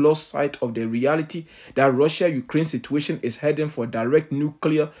who lost sight of the reality that Russia-Ukraine situation is heading for direct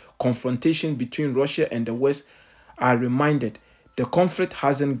nuclear confrontation between Russia and the West, are reminded the conflict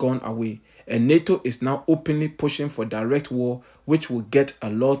hasn't gone away, and NATO is now openly pushing for direct war, which will get a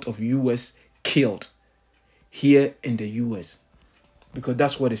lot of US killed here in the US. Because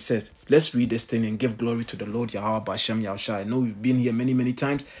that's what it says. Let's read this thing and give glory to the Lord Yahawah, Bahasham, Yahawashi. I know we've been here many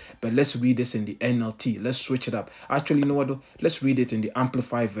times, but let's read this in the NLT. Let's switch it up. Actually, you know what though? Let's read it in the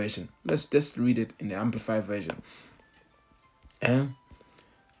Amplified version. Let's read it in the Amplified version.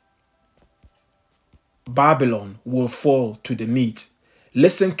 Babylon will fall to the meat.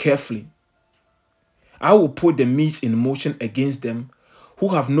 Listen carefully. I will put the meats in motion against them, who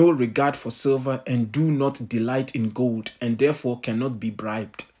have no regard for silver and do not delight in gold, and therefore cannot be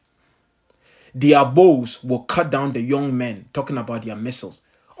bribed. Their bows will cut down the young men, talking about their missiles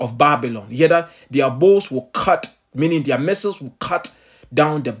of Babylon. You hear that? Their bows will cut, meaning their missiles will cut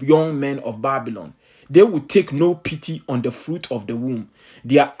down the young men of Babylon. They will take no pity on the fruit of the womb.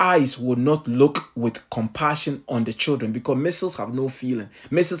 Their eyes will not look with compassion on the children, because missiles have no feeling.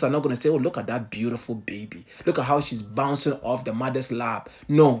 Missiles are not going to say, oh, look at that beautiful baby. Look at how she's bouncing off the mother's lap.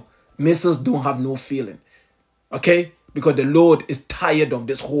 No, missiles don't have no feeling. Okay? Because the Lord is tired of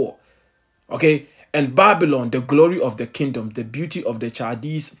this whore. Okay? And Babylon, the glory of the kingdom, the beauty of the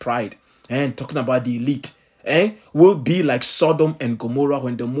Chaldees' pride, and talking about the elite, will be like Sodom and Gomorrah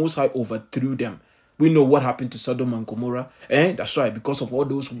when the Most High overthrew them. We know what happened to Sodom and Gomorrah. That's right. Because of all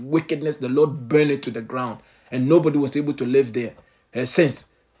those wickedness, the Lord burned it to the ground. And nobody was able to live there since.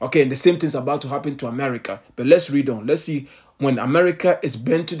 Okay, and the same thing's about to happen to America. But let's read on. Let's see. When America is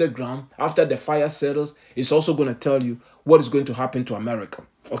burned to the ground, after the fire settles, it's also going to tell you what is going to happen to America.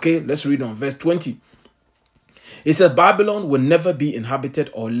 Okay, let's read on. Verse 20. It says, Babylon will never be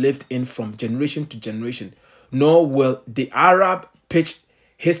inhabited or lived in from generation to generation, nor will the Arab pitch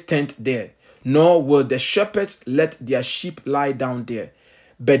his tent there, nor will the shepherds let their sheep lie down there.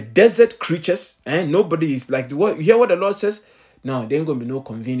 But desert creatures, and nobody is like, what, you hear what the Lord says? No, there ain't going to be no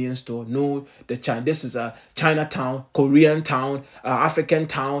convenience store. No, this is a Chinatown, Korean town, African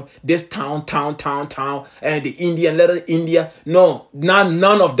town, this town, and the Indian, little India. No,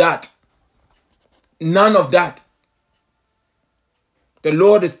 none of that. None of that. The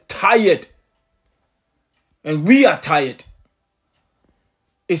Lord is tired. And we are tired.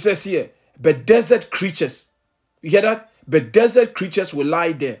 It says here, but desert creatures, you hear that? But desert creatures will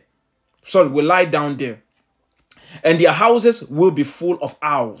lie there. Sorry, will lie down there. And their houses will be full of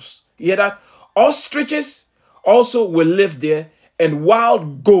owls. You hear that? Ostriches also will live there, and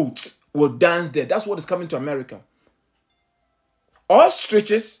wild goats will dance there. That's what is coming to America.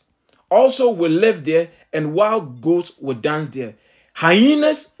 Ostriches also will live there, and wild goats will dance there.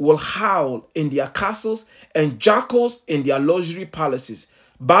 Hyenas will howl in their castles, and jackals in their luxury palaces.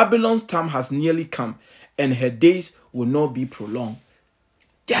 Babylon's time has nearly come, and her days will not be prolonged.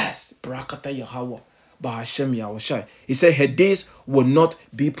 Yes, Barakata Yahawah, Bahasham Yahawashi. He said her days will not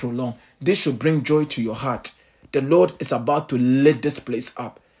be prolonged. This should bring joy to your heart. The Lord is about to lit this place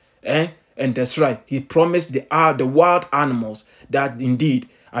up. And that's right. He promised the wild animals that indeed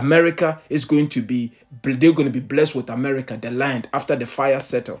America is going to be, they're going to be blessed with America, the land, after the fire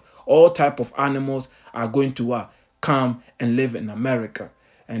settle. All type of animals are going to come and live in America.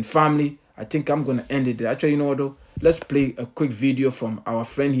 And family, I think I'm going to end it there. Actually, you know what though? Let's play a quick video from our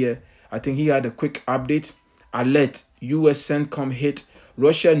friend here. I think he had a quick update. Alert, US CENTCOM hit.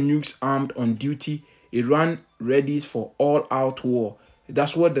 Russia nukes armed on duty. Iran readies for all-out war.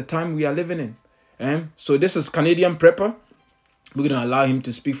 That's what the time we are living in. So this is Canadian Prepper. We're going to allow him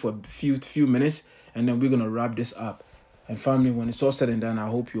to speak for a few minutes, and then we're going to wrap this up. And family, when it's all said and done, I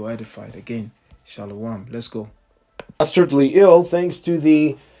hope you're edified. Again, Shalom. Let's go. Dastardly ill thanks to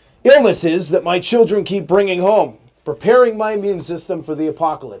the illnesses that my children keep bringing home. Preparing my immune system for the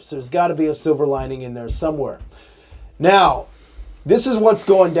apocalypse. There's got to be a silver lining in there somewhere. Now, this is what's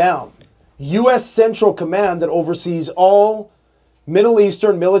going down. U.S. Central Command that oversees all Middle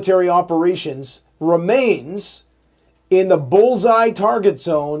Eastern military operations remains in the bullseye target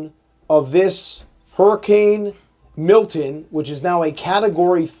zone of this Hurricane Milton, which is now a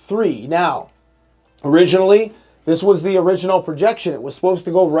Category 3. Now, originally, this was the original projection. It was supposed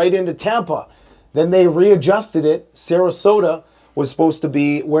to go right into Tampa. Then they readjusted it. Sarasota was supposed to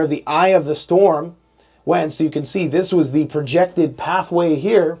be where the eye of the storm went. So you can see this was the projected pathway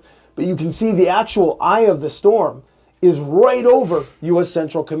here, but you can see the actual eye of the storm is right over U.S.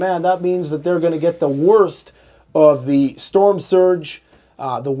 Central Command. That means that they're going to get the worst of the storm surge,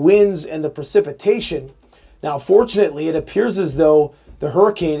 the winds, and the precipitation. Now, fortunately, it appears as though the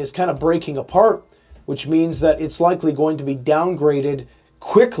hurricane is kind of breaking apart, which means that it's likely going to be downgraded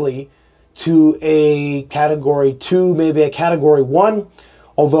quickly to a Category 2, maybe a Category 1,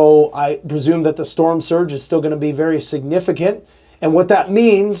 although I presume that the storm surge is still going to be very significant. And what that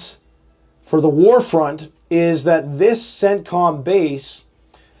means for the war front is that this CENTCOM base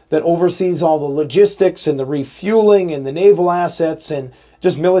that oversees all the logistics and the refueling and the naval assets and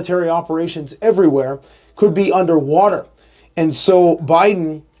just military operations everywhere could be underwater. And so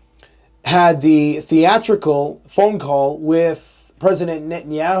Biden had the theatrical phone call with President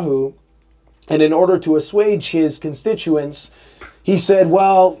Netanyahu, and in order to assuage his constituents, he said,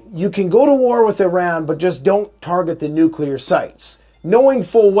 well, you can go to war with Iran, but just don't target the nuclear sites, knowing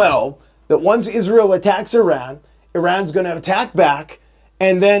full well that once Israel attacks Iran, Iran's going to attack back,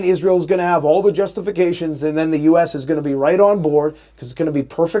 and then Israel's going to have all the justifications, and then the U.S. is going to be right on board because it's going to be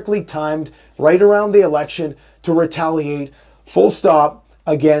perfectly timed right around the election to retaliate full stop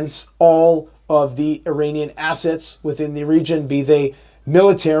against all of the Iranian assets within the region, be they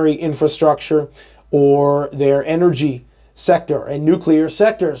military infrastructure or their energy sector and nuclear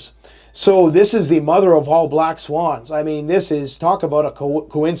sectors. So this is the mother of all black swans. I mean, this is, talk about a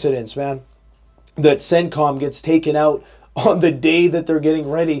coincidence, man, that CENTCOM gets taken out on the day that they're getting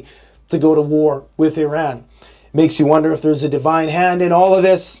ready to go to war with Iran. Makes you wonder if there's a divine hand in all of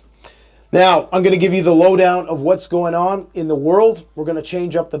this. Now, I'm going to give you the lowdown of what's going on in the world. We're going to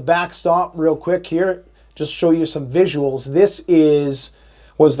change up the backstop real quick here, just show you some visuals. This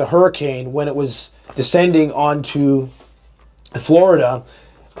was the hurricane when it was descending onto Florida.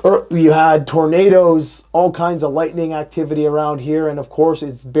 You had tornadoes, all kinds of lightning activity around here, and of course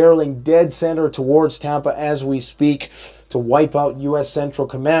it's barreling dead center towards Tampa as we speak to wipe out U.S. Central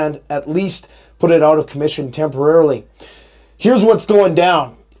Command, at least put it out of commission temporarily. Here's what's going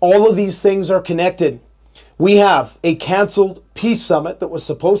down. All of these things are connected. We have a canceled peace summit that was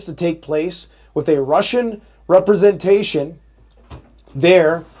supposed to take place with a Russian representation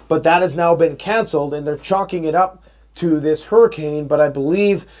there, but that has now been canceled, and they're chalking it up to this hurricane. But I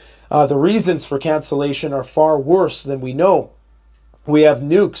believe the reasons for cancellation are far worse than we know. We have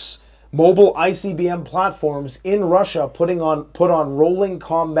nukes, mobile ICBM platforms in Russia put on rolling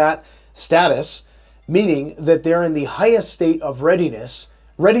combat status, meaning that they're in the highest state of readiness,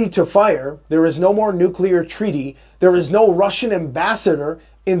 ready to fire. There is no more nuclear treaty. There is no Russian ambassador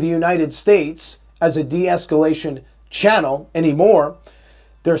in the United States as a de-escalation channel anymore.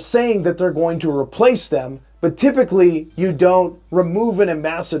 They're saying that they're going to replace them, but typically you don't remove an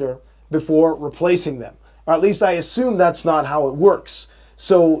ambassador before replacing them. Or at least I assume that's not how it works.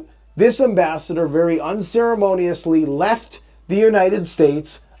 So this ambassador very unceremoniously left the United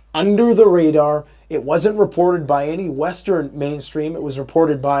States under the radar. It wasn't reported by any Western mainstream. It was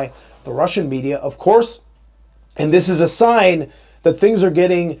reported by the Russian media, of course. And this is a sign that things are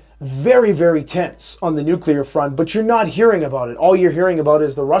getting very, very tense on the nuclear front, but you're not hearing about it. All you're hearing about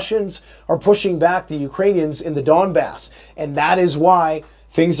is the Russians are pushing back the Ukrainians in the Donbass. And that is why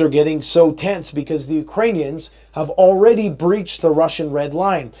things are getting so tense, because the Ukrainians have already breached the Russian red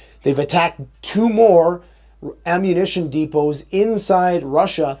line. They've attacked 2 more ammunition depots inside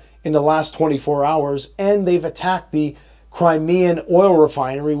Russia in the last 24 hours, and they've attacked the Crimean oil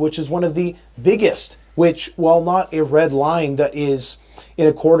refinery, which is one of the biggest, which, while not a red line that is in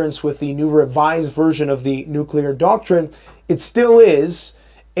accordance with the new revised version of the nuclear doctrine, it still is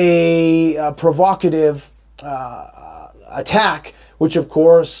a provocative attack, which of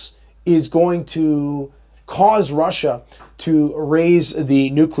course is going to cause Russia to raise the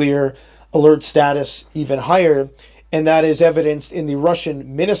nuclear alert status even higher. And that is evidenced in the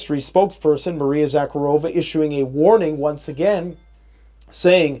Russian ministry spokesperson, Maria Zakharova, issuing a warning once again,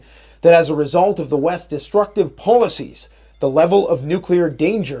 saying that as a result of the West's destructive policies, the level of nuclear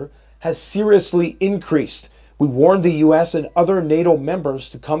danger has seriously increased. We warned the U.S. and other NATO members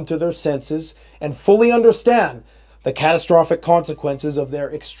to come to their senses and fully understand the catastrophic consequences of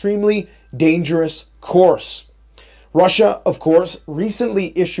their extremely dangerous course. Russia, of course,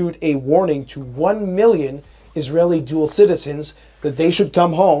 recently issued a warning to 1 million Israeli dual citizens that they should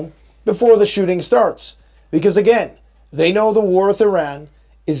come home before the shooting starts. Because again, they know the war with Iran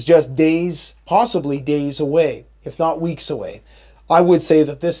is just days, possibly days away, if not weeks away. I would say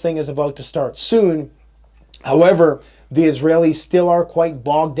that this thing is about to start soon. However, the Israelis still are quite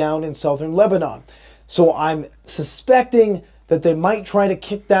bogged down in southern Lebanon. So I'm suspecting that they might try to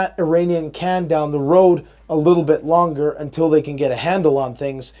kick that Iranian can down the road a little bit longer until they can get a handle on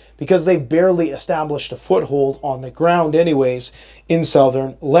things, because they've barely established a foothold on the ground anyways in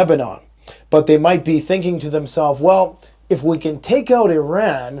southern Lebanon. But they might be thinking to themselves, well, if we can take out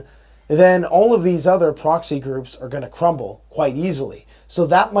Iran, then all of these other proxy groups are going to crumble quite easily. So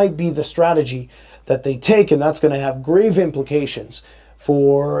that might be the strategy that they take, and that's going to have grave implications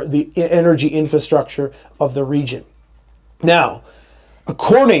for the energy infrastructure of the region. Now,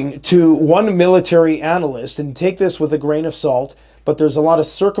 according to one military analyst, and take this with a grain of salt, but there's a lot of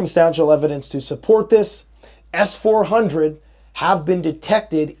circumstantial evidence to support this, S-400 have been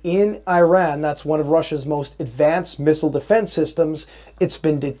detected in Iran. That's one of Russia's most advanced missile defense systems. It's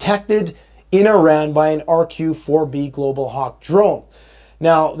been detected in Iran by an RQ-4B Global Hawk drone.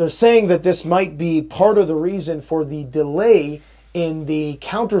 Now, they're saying that this might be part of the reason for the delay in the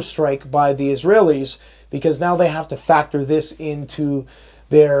counterstrike by the Israelis, because now they have to factor this into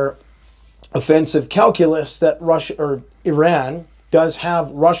their offensive calculus that Russia or Iran does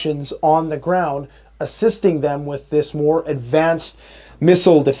have Russians on the ground assisting them with this more advanced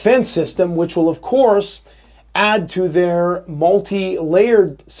missile defense system, which will, of course, add to their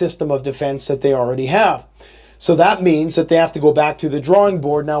multi-layered system of defense that they already have. So that means that they have to go back to the drawing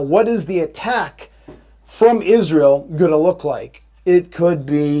board. Now, what is the attack from Israel going to look like? It could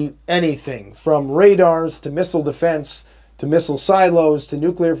be anything from radars to missile defense to missile silos to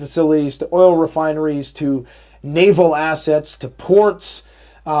nuclear facilities to oil refineries to naval assets to ports.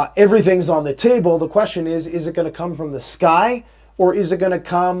 Everything's on the table. The question is it going to come from the sky, or is it going to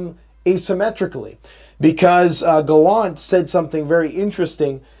come asymmetrically? Because Gallant said something very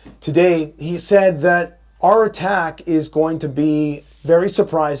interesting today. He said that our attack is going to be very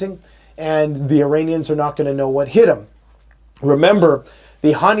surprising, and the Iranians are not going to know what hit them. Remember,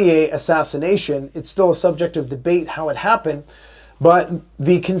 the Haniyeh assassination, it's still a subject of debate how it happened, but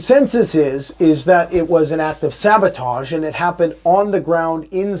the consensus is that it was an act of sabotage, and it happened on the ground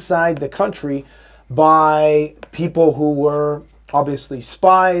inside the country by people who were obviously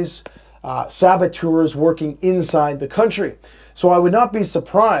spies, saboteurs working inside the country. So I would not be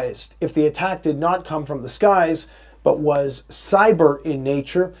surprised if the attack did not come from the skies, but was cyber in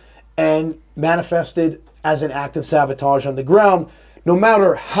nature and manifested as an act of sabotage on the ground. No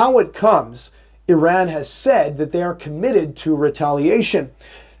matter how it comes, Iran has said that they are committed to retaliation.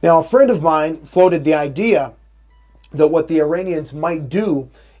 Now, a friend of mine floated the idea that what the Iranians might do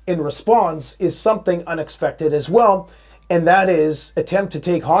in response is something unexpected as well, and that is attempt to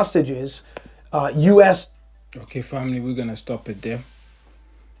take hostages. U.S. Okay, family, we're going to stop it there,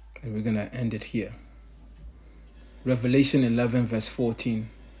 and we're going to end it here. Revelation 11 verse 14.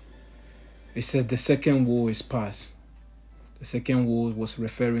 It says the second war is past. The second war was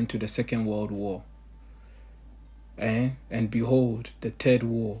referring to the Second World War. And behold, the third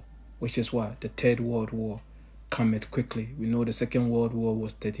war, which is what? The Third World War, cometh quickly. We know the Second World War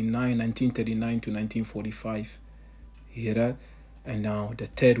was 1939 to 1945. You hear that? And now the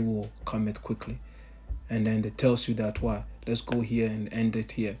third war cometh quickly. And then it tells you that what? Let's go here and end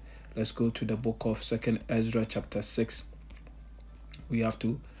it here. Let's go to the book of 2nd Ezra chapter 6. We have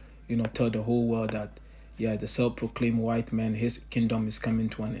to, tell the whole world that, yeah, the self-proclaimed white man, his kingdom is coming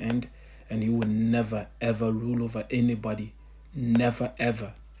to an end, and he will never, ever rule over anybody. Never,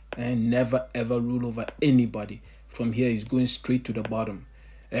 ever. And never, ever rule over anybody. From here, he's going straight to the bottom.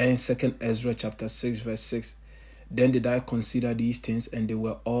 And 2nd Ezra chapter 6, verse 6. Then did I consider these things, and they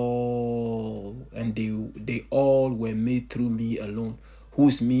were all, and they all were made through me alone.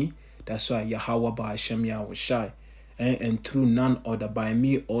 Who's me? That's why Yahawah, Bahasham, Yahawashi. And through none other. By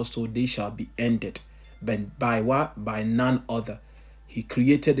me also they shall be ended. But by what? By none other. He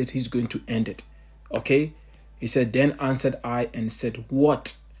created it, he's going to end it. Okay? He said, then answered I and said,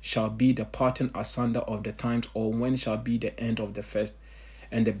 what shall be the parting asunder of the times, or when shall be the end of the first,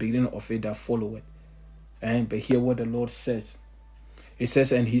 and the beginning of it that followeth? But hear what the Lord says. It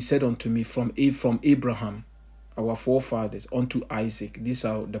says, and he said unto me, from Abraham, our forefathers, unto Isaac. These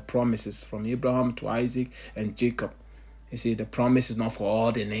are the promises from Abraham to Isaac and Jacob. You see, the promise is not for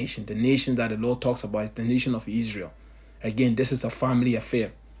all the nations. The nation that the Lord talks about is the nation of Israel. Again, this is a family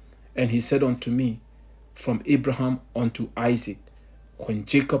affair. And he said unto me, from Abraham unto Isaac, when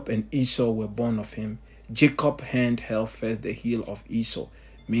Jacob and Esau were born of him, Jacob's hand held fast the heel of Esau.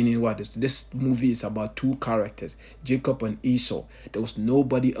 Meaning what? This movie is about two characters, Jacob and Esau. There was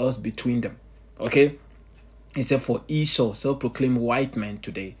nobody else between them. Okay? He said, for Esau, self-proclaimed white man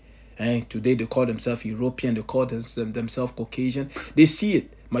today. Today they call themselves European, they call themselves Caucasian. They see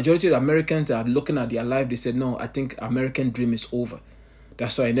it. Majority of the Americans are looking at their life. They said, no, I think American dream is over.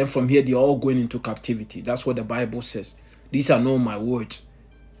 That's why. And then from here, they're all going into captivity. That's what the Bible says. These are not my words.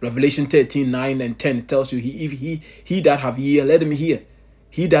 Revelation 13, 9 and 10 tells you, he that have ear, let him hear.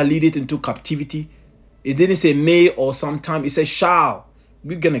 He that leadeth into captivity. It didn't say may or sometime. It says shall.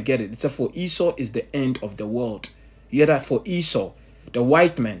 We're going to get it. It said for Esau is the end of the world. You hear that? For Esau, the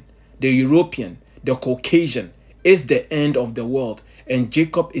white man, the European, the Caucasian, is the end of the world. And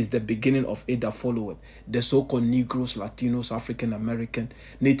Jacob is the beginning of it that followeth. The so-called Negroes, Latinos, African American,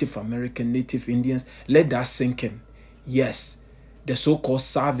 Native American, Native Indians. Let that sink in. Yes. The so-called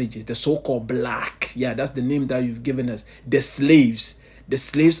savages, the so-called black. Yeah, that's the name that you've given us. The slaves. The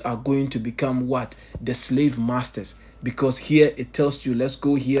slaves are going to become what? The slave masters. Because here it tells you, let's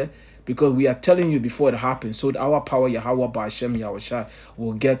go here. Because we are telling you before it happens. So our power, Yahawah, Bahasham, Yahawashi,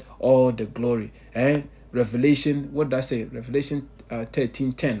 will get all the glory. And Revelation, what did I say? Revelation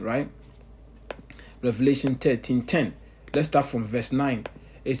 13:10, right? Revelation 13:10. Let's start from verse 9.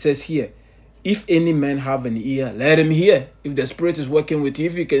 It says here, if any man have an ear, let him hear. If the Spirit is working with you,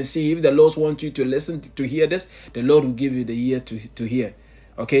 if you can see, if the Lord wants you to listen, to hear this, the Lord will give you the ear to hear.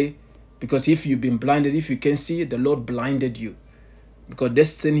 Okay? Because if you've been blinded, if you can see, the Lord blinded you. Because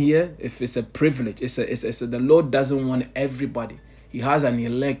this thing here, if it's a privilege, the Lord doesn't want everybody. He has an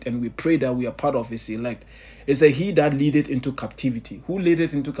elect, and we pray that we are part of his elect. It's a he that leadeth into captivity. Who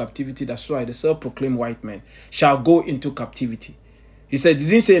leadeth into captivity? That's right. The self-proclaimed white man shall go into captivity. He said, he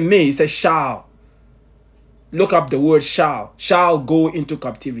didn't say may, he said shall. Look up the word shall go into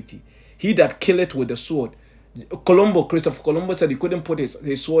captivity. He that killeth with the sword. Christopher Columbus said he couldn't put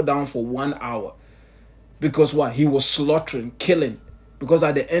his sword down for 1 hour. Because what? He was slaughtering, killing. Because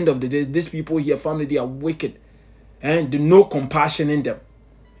at the end of the day, these people here, family, they are wicked. And there's no compassion in them.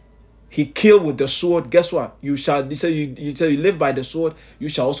 He killed with the sword. Guess what? You shall, he said, you live by the sword, you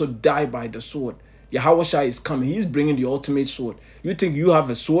shall also die by the sword. Yahawashi is coming. He's bringing the ultimate sword. You think you have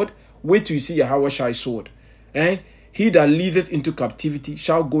a sword? Wait till you see Yahawashi's sword. He that leadeth into captivity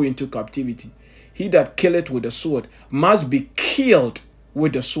shall go into captivity. He that killeth with the sword must be killed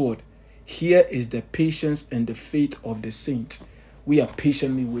with the sword. Here is the patience and the faith of the saints. We are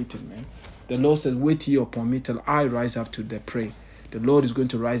patiently waiting, man. The Lord says, wait ye upon me till I rise up to the prey. The Lord is going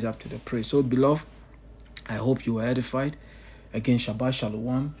to rise up to the prey. So, beloved, I hope you were edified. Again, Shabbat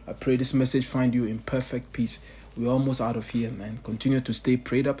Shalom. I pray this message find you in perfect peace. We're almost out of here, man. Continue to stay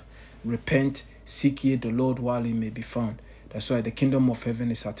prayed up. Repent. Seek ye the Lord while he may be found. That's why the kingdom of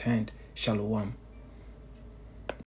heaven is at hand. Shalom.